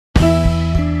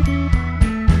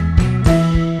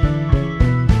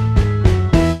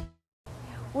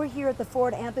at the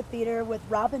Ford Amphitheater with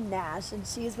Robin Nash, and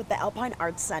she is with the Alpine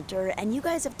Arts Center, and you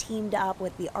guys have teamed up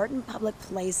with the Art in Public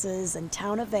Places and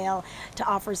Town of Vail to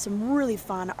offer some really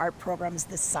fun art programs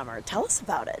this summer. Tell us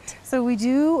about it. So we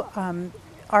do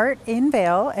art in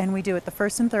Vail, and we do it the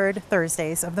first and third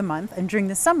Thursdays of the month. And during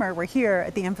the summer, we're here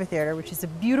at the Amphitheater, which is a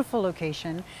beautiful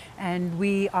location, and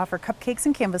we offer cupcakes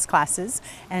and canvas classes.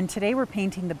 And today we're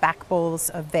painting the back bowls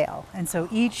of Vail. And so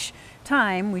each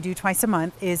time we do twice a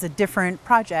month is a different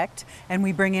project, and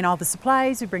we bring in all the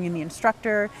supplies, we bring in the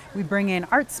instructor, we bring in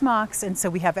art smocks, and so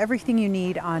we have everything you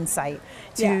need on site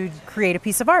to create a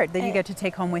piece of art that you get to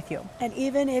take home with you. And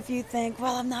even if you think,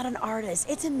 well, I'm not an artist,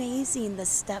 it's amazing the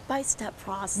step-by-step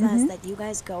process that you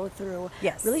guys go through.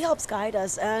 Yes. Really helps guide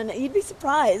us, and you'd be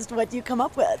surprised what you come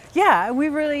up with. Yeah, we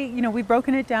really, we've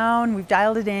broken it down, we've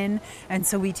dialed it in, and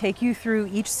so we take you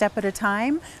through each step at a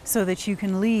time so that you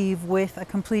can leave with a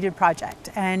completed project.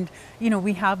 And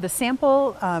we have the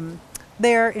sample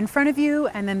there in front of you,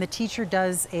 and then the teacher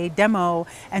does a demo,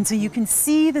 and so you can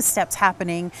see the steps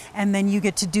happening, and then you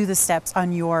get to do the steps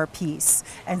on your piece.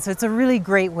 And so it's a really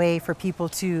great way for people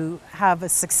to have a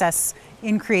success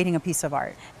in creating a piece of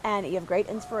art. And you have great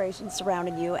inspiration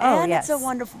surrounding you, Oh, and yes. it's a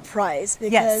wonderful price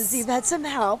because you've had some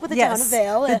help with the Town of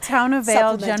Vail. The Town of Vail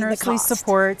supplementing the generously cost.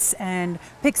 supports and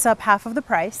picks up half of the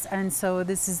price, and so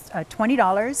this is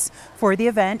 $20 for the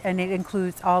event, and it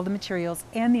includes all the materials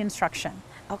and the instruction.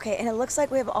 Okay, and it looks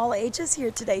like we have all ages here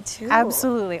today too.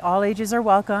 Absolutely, all ages are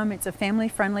welcome. It's a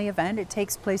family-friendly event. It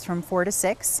takes place from 4 to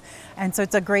 6, and so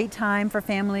it's a great time for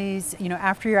families.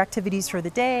 After your activities for the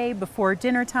day, before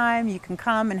dinner time, you can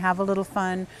come and have a little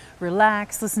fun,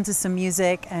 relax, listen to some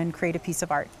music, and create a piece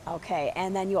of art. Okay,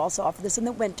 and then you also offer this in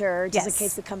the winter, just in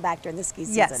case we come back during the ski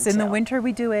season. Yes, in the too. winter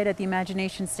we do it at the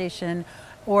Imagination Station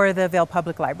or the Vail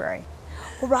Public Library.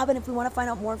 Well, Robin, if we want to find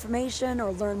out more information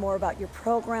or learn more about your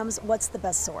programs, what's the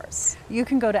best source? You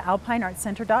can go to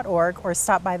alpineartcenter.org or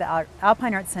stop by the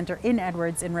Alpine Arts Center in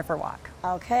Edwards in Riverwalk.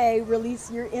 Okay, release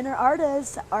your inner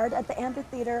artist. Art at the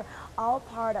Amphitheater, all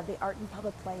part of the Art in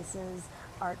Public Places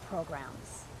art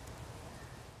programs.